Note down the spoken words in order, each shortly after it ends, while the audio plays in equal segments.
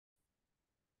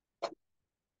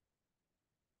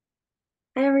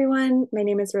Hi everyone, my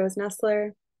name is Rose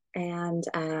Nestler, and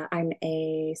I'm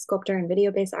a sculptor and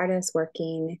video-based artist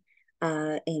working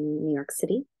in New York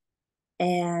City.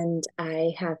 And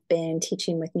I have been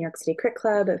teaching with New York City Crit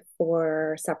Club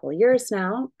for several years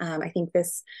now. I think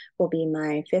this will be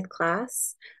my fifth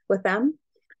class with them.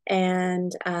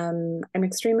 And I'm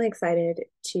extremely excited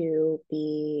to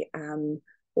be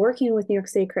working with New York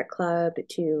City Crit Club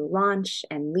to launch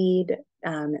and lead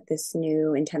this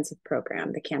new intensive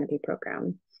program, the Canopy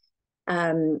Program.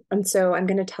 And so I'm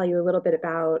going to tell you a little bit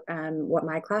about what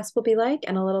my class will be like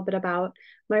and a little bit about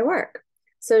my work.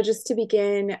 So just to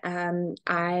begin, like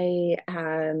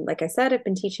I said, I've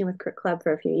been teaching with Crit Club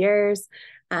for a few years.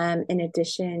 In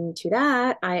addition to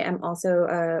that, I am also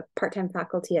a part-time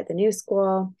faculty at the New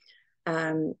School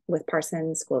with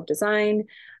Parsons School of Design.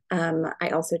 I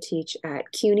also teach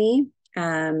at CUNY,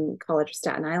 College of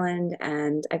Staten Island,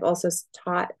 and I've also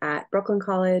taught at Brooklyn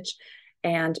College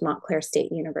and Montclair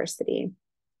State University.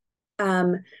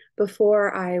 Um,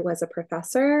 Before I was a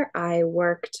professor, I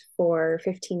worked for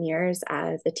 15 years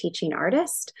as a teaching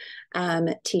artist,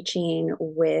 teaching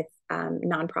with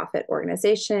nonprofit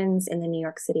organizations in the New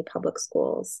York City public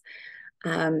schools.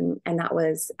 And that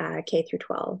was K through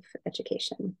 12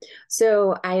 education.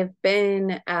 So I've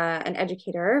been an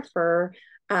educator for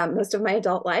most of my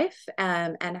adult life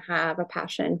and have a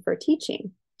passion for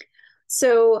teaching.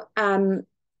 So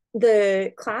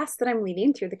the class that I'm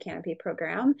leading through the Canopy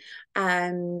program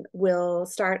will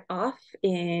start off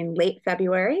in late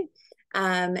February,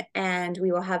 and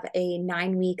we will have a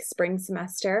 9-week spring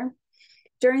semester.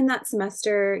 During that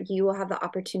semester, you will have the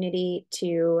opportunity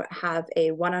to have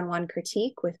a one-on-one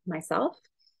critique with myself,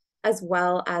 as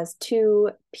well as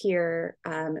two peer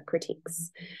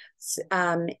critiques.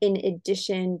 In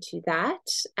addition to that,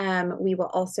 we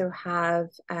will also have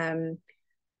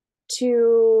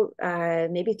two,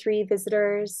 maybe three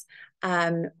visitors.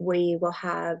 We will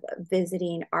have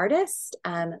visiting artist,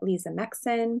 Lisa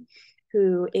Mexon,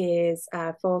 who is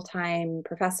a full-time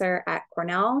professor at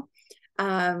Cornell.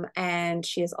 And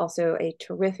she is also a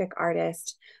terrific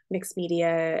artist, mixed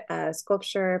media,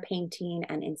 sculpture, painting,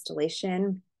 and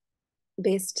installation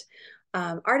based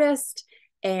artist.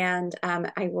 And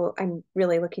I'm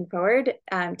really looking forward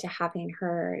to having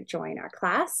her join our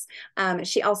class.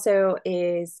 She also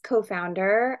is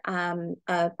co-founder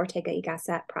of Ortega y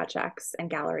Gasset Projects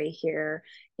and Gallery here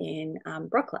in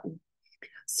Brooklyn.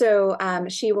 So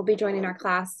she will be joining our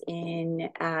class in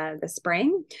the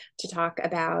spring to talk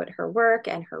about her work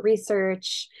and her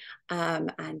research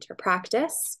and her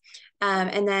practice.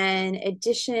 And then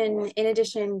in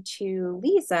addition to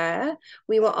Lisa,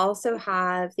 we will also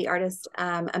have the artist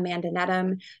Amanda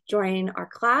Nedham join our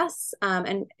class.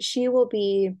 And she will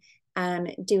be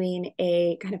doing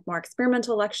a kind of more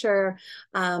experimental lecture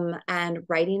and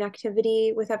writing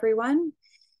activity with everyone.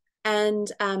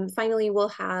 And finally, we'll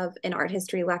have an art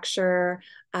history lecture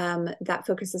that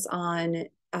focuses on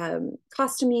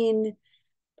costuming,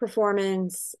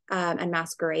 performance, and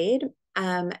masquerade.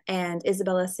 And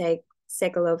Isabella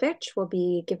Segalovic will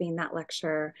be giving that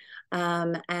lecture.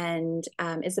 And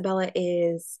Isabella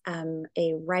is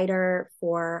a writer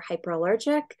for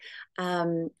Hyperallergic,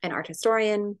 an art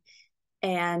historian.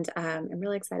 And I'm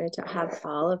really excited to have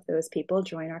all of those people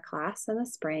join our class in the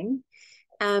spring.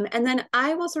 And then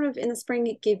I will sort of in the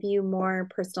spring give you more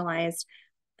personalized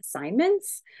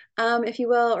assignments, if you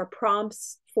will, or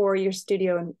prompts for your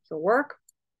studio and your work.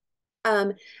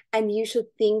 And you should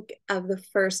think of the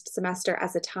first semester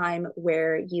as a time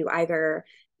where you either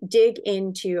dig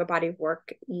into a body of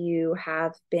work you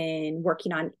have been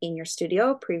working on in your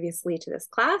studio previously to this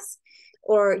class,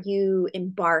 or you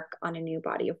embark on a new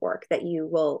body of work that you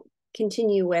will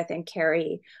continue with and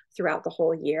carry throughout the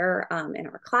whole year in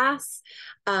our class.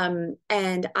 And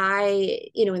in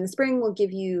the spring, will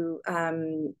give you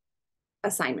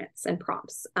assignments and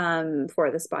prompts for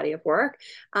this body of work.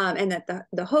 And that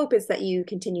the hope is that you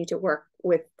continue to work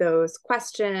with those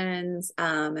questions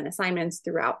and assignments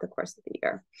throughout the course of the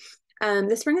year.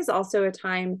 The spring is also a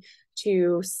time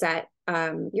to set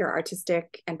your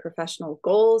artistic and professional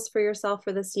goals for yourself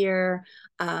for this year,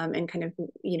 and kind of,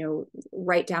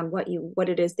 write down what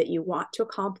it is that you want to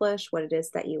accomplish, what it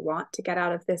is that you want to get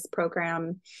out of this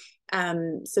program,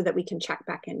 so that we can check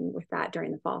back in with that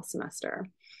during the fall semester.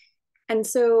 And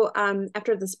so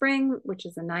after the spring, which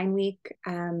is a 9-week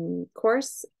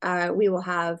course, we will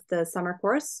have the summer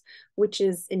course, which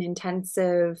is an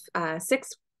intensive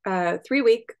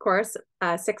 3-week course,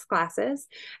 6 classes.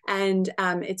 And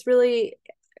it's really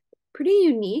pretty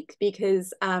unique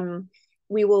because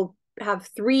we will have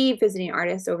 3 visiting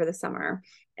artists over the summer.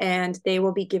 and they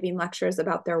will be giving lectures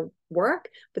about their work,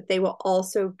 but they will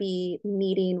also be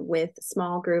meeting with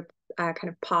small group kind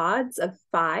of pods of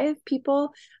 5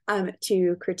 people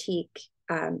to critique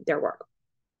their work.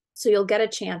 So you'll get a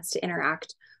chance to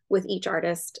interact with each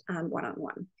artist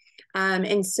one-on-one.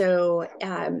 And so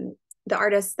the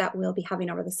artists that we'll be having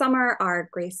over the summer are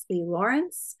Grace Lee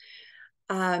Lawrence,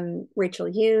 Rachel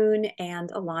Yoon,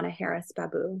 and Alana Harris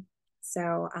Babu.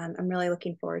 So I'm really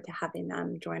looking forward to having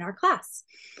them join our class.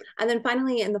 And then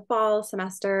finally, in the fall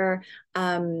semester,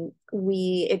 the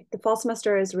fall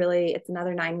semester is really, it's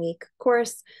another 9-week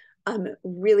course,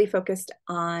 really focused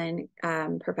on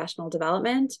professional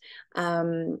development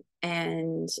and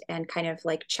kind of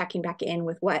like checking back in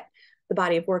with what the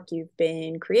body of work you've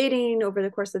been creating over the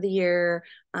course of the year,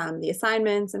 the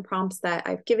assignments and prompts that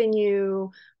I've given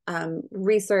you,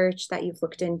 research that you've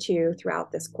looked into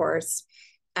throughout this course,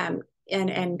 and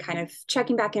kind of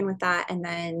checking back in with that, and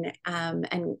then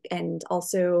and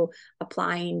also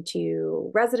applying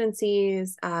to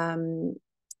residencies,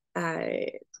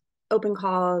 open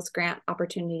calls, grant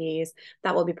opportunities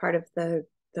that will be part of the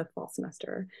fall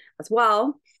semester as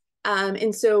well.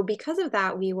 And so because of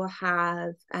that, we will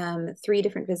have 3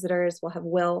 different visitors. We'll have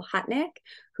Will Hutnick,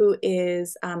 who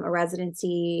is a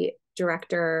residency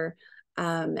director,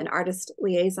 an artist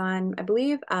liaison, I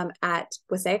believe, at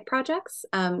Wasaic Projects,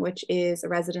 which is a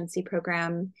residency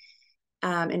program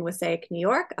in Wasaic, New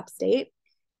York, upstate.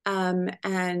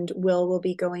 And will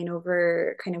be going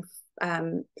over kind of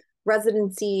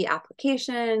residency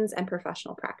applications and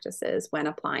professional practices when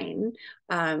applying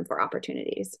for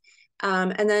opportunities.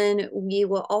 And then we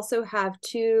will also have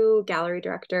 2 gallery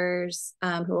directors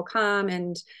who will come,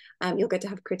 and you'll get to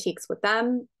have critiques with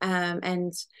them.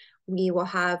 And we will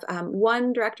have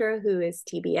 1 director who is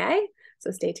TBA,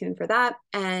 so stay tuned for that.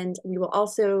 And we will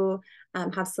also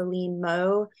have Celine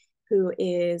Moe, who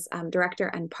is director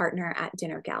and partner at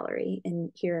Dinner Gallery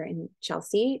here in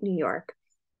Chelsea, New York.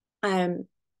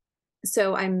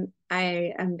 So I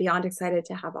am beyond excited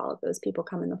to have all of those people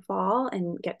come in the fall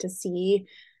and get to see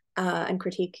and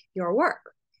critique your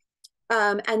work.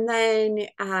 And then,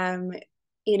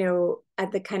 you know,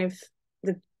 at the kind of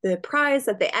the prize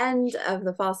at the end of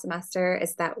the fall semester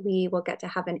is that we will get to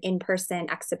have an in-person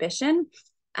exhibition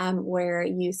where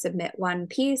you submit 1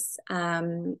 piece,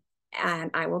 and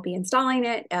I will be installing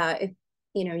it. If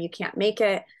you know you can't make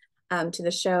it to the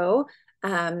show,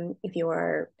 if you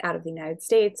are out of the United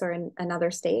States or in another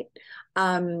state.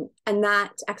 And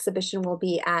that exhibition will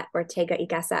be at Ortega y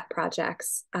Gasset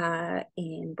Projects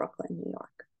in Brooklyn, New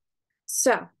York.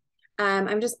 So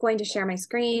I'm just going to share my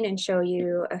screen and show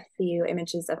you a few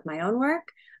images of my own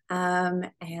work, and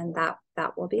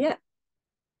that will be it.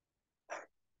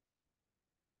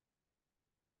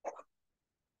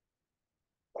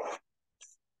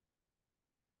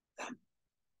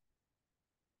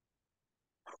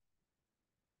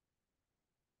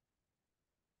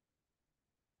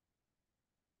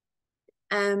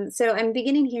 So I'm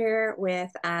beginning here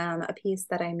with a piece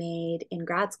that I made in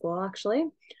grad school, actually.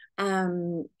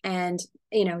 And,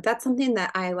 you know, that's something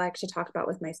that I like to talk about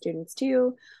with my students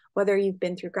too, whether you've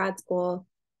been through grad school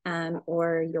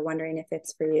or you're wondering if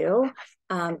it's for you.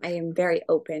 I am very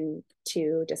open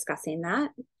to discussing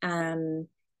that.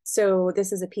 So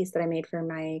this is a piece that I made for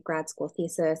my grad school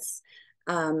thesis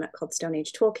called Stone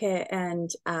Age Toolkit. And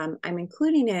I'm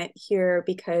including it here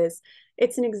because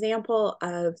it's an example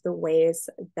of the ways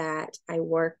that I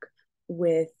work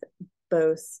with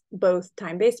both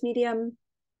time-based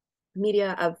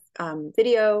media of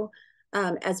video,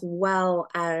 as well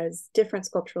as different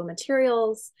sculptural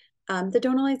materials that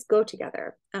don't always go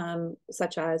together,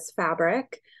 such as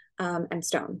fabric and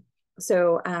stone.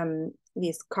 So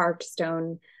these carved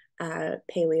stone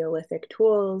Paleolithic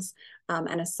tools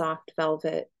and a soft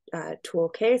velvet tool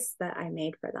case that I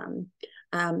made for them.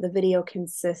 The video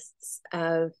consists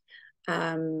of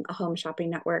a home shopping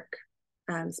network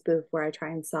spoof where I try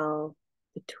and sell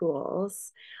the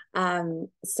tools.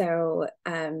 So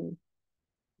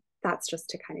that's just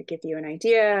to kind of give you an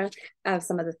idea of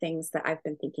some of the things that I've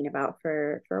been thinking about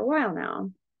for a while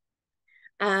now.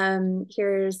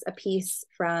 Here's a piece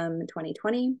from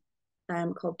 2020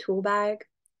 called Tool Bag.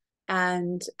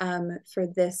 And for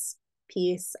this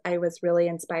piece, I was really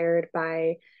inspired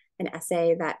by an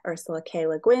essay that Ursula K.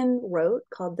 Le Guin wrote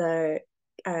called The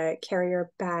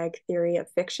Carrier Bag Theory of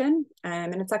Fiction.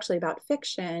 And it's actually about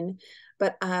fiction,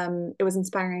 but it was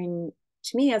inspiring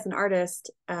to me as an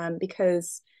artist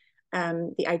because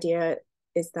the idea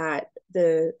is that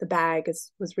the bag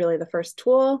was really the first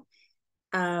tool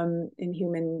in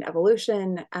human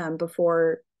evolution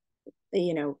before,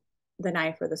 you know, the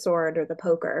knife or the sword or the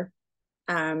poker,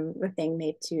 the thing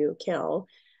made to kill.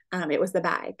 It was the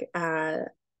bag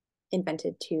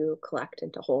invented to collect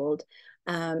and to hold.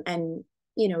 And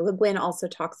Le Guin also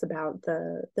talks about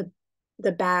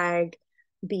the bag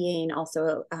being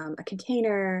also a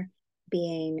container,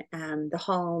 being the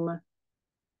home,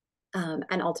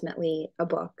 and ultimately a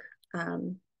book,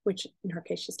 which in her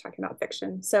case she's talking about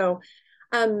fiction. So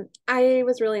I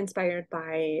was really inspired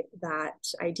by that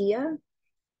idea,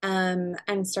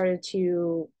 and started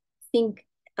to think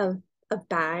of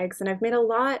bags. And I've made a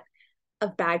lot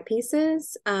of bag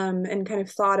pieces, and kind of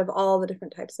thought of all the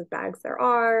different types of bags there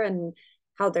are and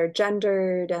how they're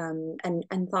gendered,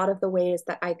 and thought of the ways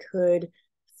that I could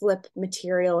flip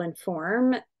material and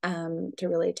form, to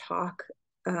really talk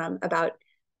about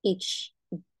each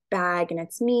bag and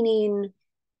its meaning,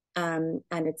 and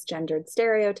its gendered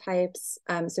stereotypes.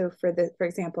 So for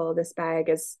example, this bag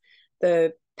is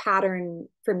the pattern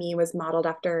for me was modeled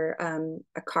after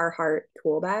a Carhartt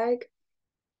tool bag.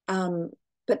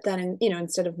 But then,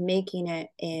 instead of making it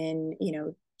in,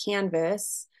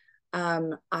 canvas,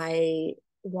 I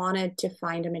wanted to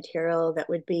find a material that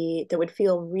would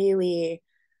feel really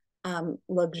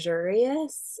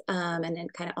luxurious, and then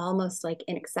kind of almost like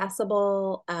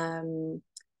inaccessible,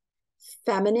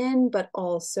 feminine, but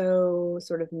also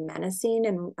sort of menacing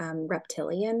and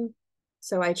reptilian.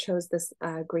 So I chose this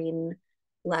green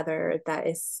leather that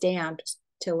is stamped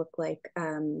to look like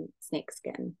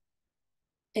snakeskin.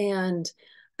 And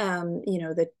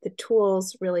the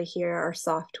tools really here are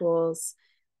soft tools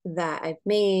that I've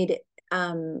made,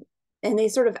 and they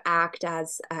sort of act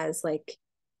as like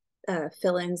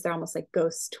fill-ins. They're almost like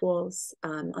ghost tools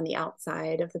on the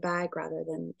outside of the bag rather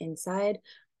than inside.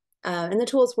 And the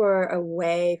tools were a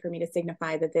way for me to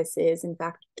signify that this is, in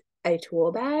fact, a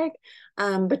tool bag,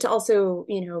 but to also,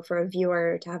 for a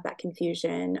viewer to have that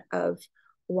confusion of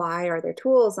why are there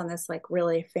tools on this like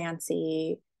really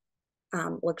fancy,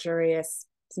 luxurious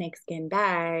snakeskin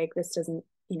bag? This doesn't,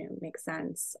 make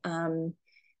sense. And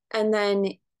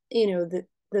then,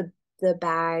 the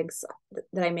bags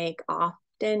that I make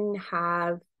often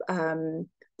have,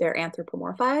 they're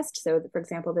anthropomorphized. So, for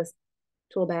example, this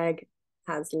tool bag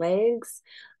has legs,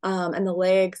 and the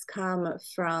legs come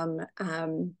from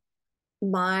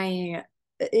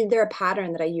they're a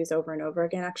pattern that I use over and over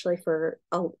again, actually, for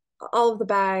all of the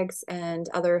bags and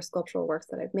other sculptural works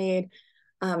that I've made.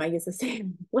 I use the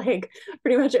same leg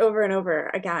pretty much over and over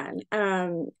again.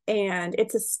 And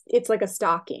it's like a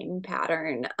stocking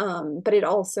pattern, but it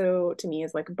also to me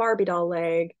is like a Barbie doll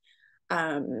leg,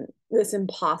 this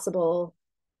impossible,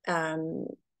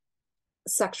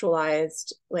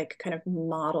 sexualized, like kind of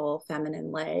model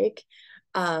feminine leg,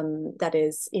 that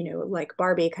is, like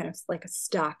Barbie, kind of like a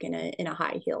stuck in a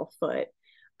high heel foot.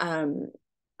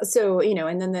 So,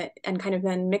 and then and kind of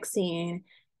then mixing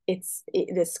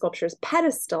this sculpture's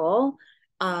pedestal,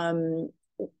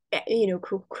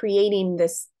 creating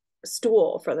this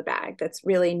stool for the bag that's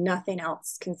really nothing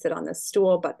else can sit on this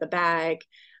stool but the bag.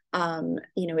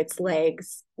 Its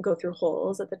legs go through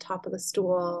holes at the top of the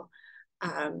stool.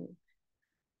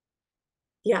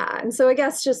 Yeah, and so I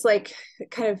guess just like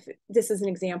kind of this is an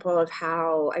example of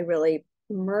how I really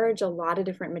merge a lot of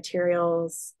different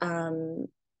materials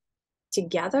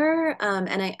together.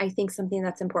 And I think something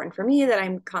that's important for me that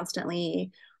I'm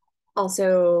constantly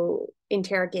also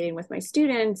interrogating with my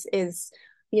students is,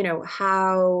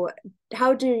 how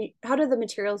do the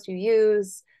materials you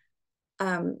use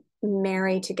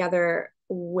marry together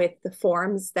with the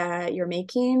forms that you're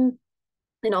making,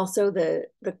 and also the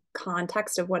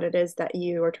context of what it is that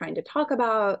you are trying to talk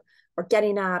about or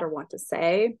getting at or want to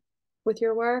say with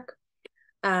your work.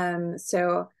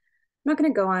 So I'm not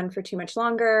going to go on for too much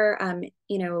longer.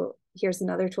 Here's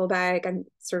another tool bag. I'm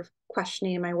sort of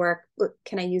questioning in my work. Look,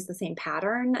 can I use the same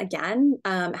pattern again?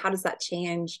 How does that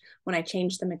change when I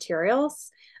change the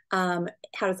materials? How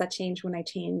does that change when I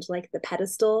change like the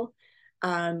pedestal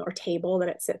or table that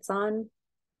it sits on?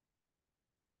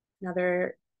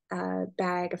 Another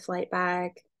bag, a flight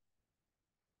bag,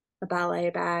 a ballet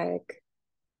bag,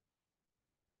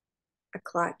 a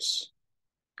clutch.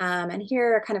 And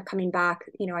here, kind of coming back,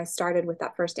 I started with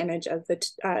that first image of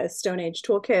the Stone Age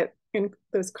toolkit and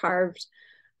those carved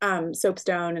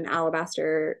soapstone and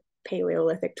alabaster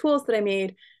Paleolithic tools that I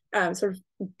made. Sort of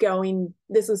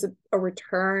this was a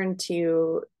return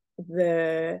to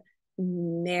the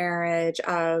marriage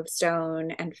of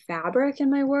stone and fabric in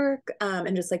my work,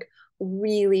 and just like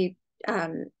really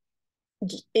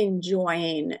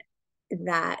enjoying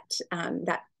that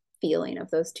feeling of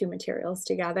those two materials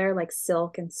together, like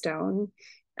silk and stone.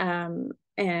 And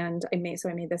I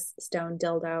made this stone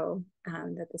dildo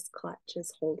that this clutch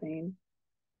is holding.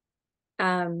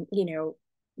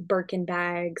 Birkin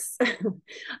bags.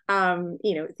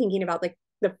 Thinking about like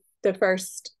the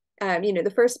first,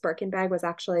 the first Birkin bag was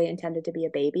actually intended to be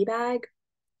a baby bag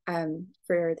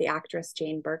for the actress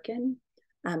Jane Birkin,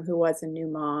 who was a new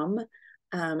mom.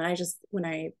 And when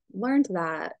I learned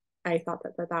that, I thought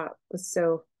that was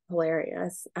so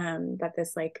hilarious, that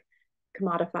this like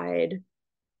commodified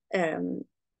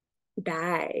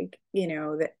bag,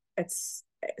 that it's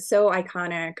so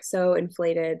iconic, so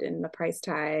inflated in the price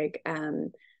tag.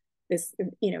 This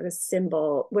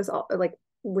symbol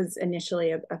was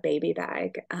initially a baby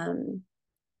bag.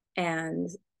 And,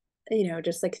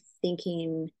 just like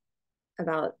thinking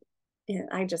about,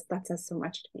 that says so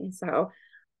much to me. So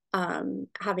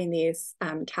having these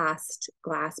cast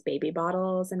glass baby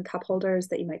bottles and cup holders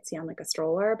that you might see on like a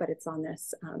stroller, but it's on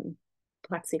this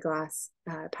plexiglass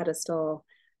pedestal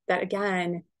that,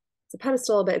 again, it's a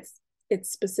pedestal, but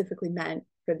it's specifically meant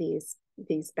for these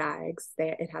bags.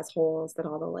 It has holes that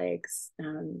all the legs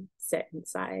sit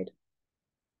inside.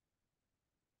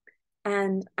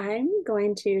 And I'm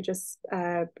going to just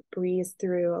breeze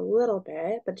through a little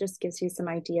bit, but just gives you some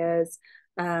ideas.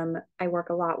 I work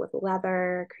a lot with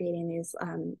leather, creating these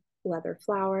leather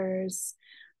flowers,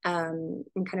 and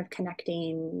kind of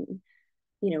connecting,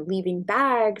 leaving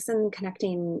bags and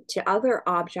connecting to other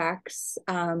objects,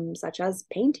 such as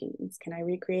paintings. Can I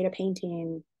recreate a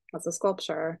painting as a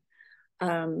sculpture?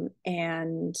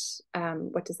 And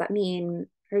what does that mean?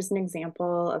 Here's an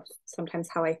example of sometimes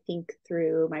how I think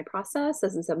through my process.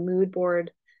 This is a mood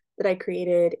board that I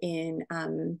created in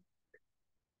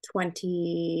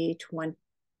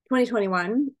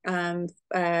 2021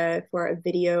 for a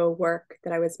video work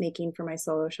that I was making for my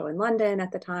solo show in London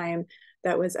at the time,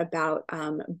 that was about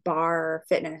bar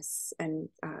fitness and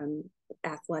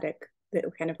athletic, the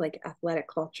kind of like athletic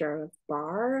culture of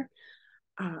bar.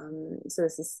 So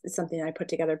this is something that I put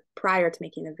together prior to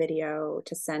making the video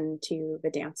to send to the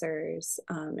dancers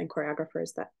and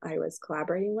choreographers that I was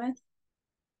collaborating with.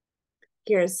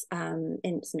 Here's some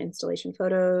installation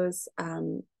photos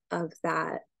of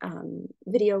that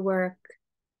video work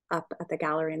up at the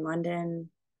gallery in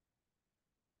London.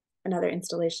 Another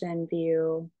installation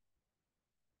view.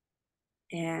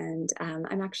 And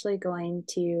I'm actually going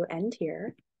to end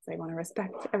here because I want to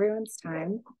respect everyone's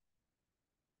time.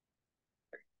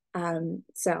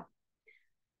 So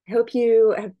I hope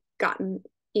you have gotten,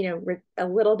 a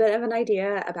little bit of an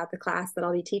idea about the class that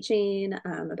I'll be teaching,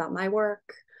 about my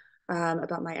work,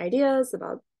 about my ideas,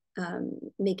 about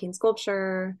making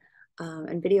sculpture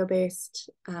and video-based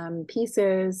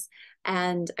pieces.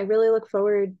 And I really look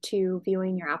forward to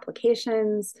viewing your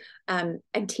applications and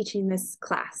teaching this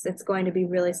class. It's going to be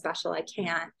really special. I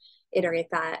can't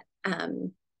iterate that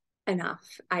enough.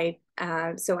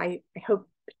 So I hope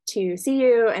to see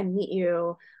you and meet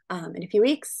you in a few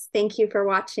weeks. Thank you for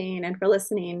watching and for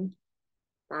listening.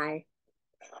 Bye.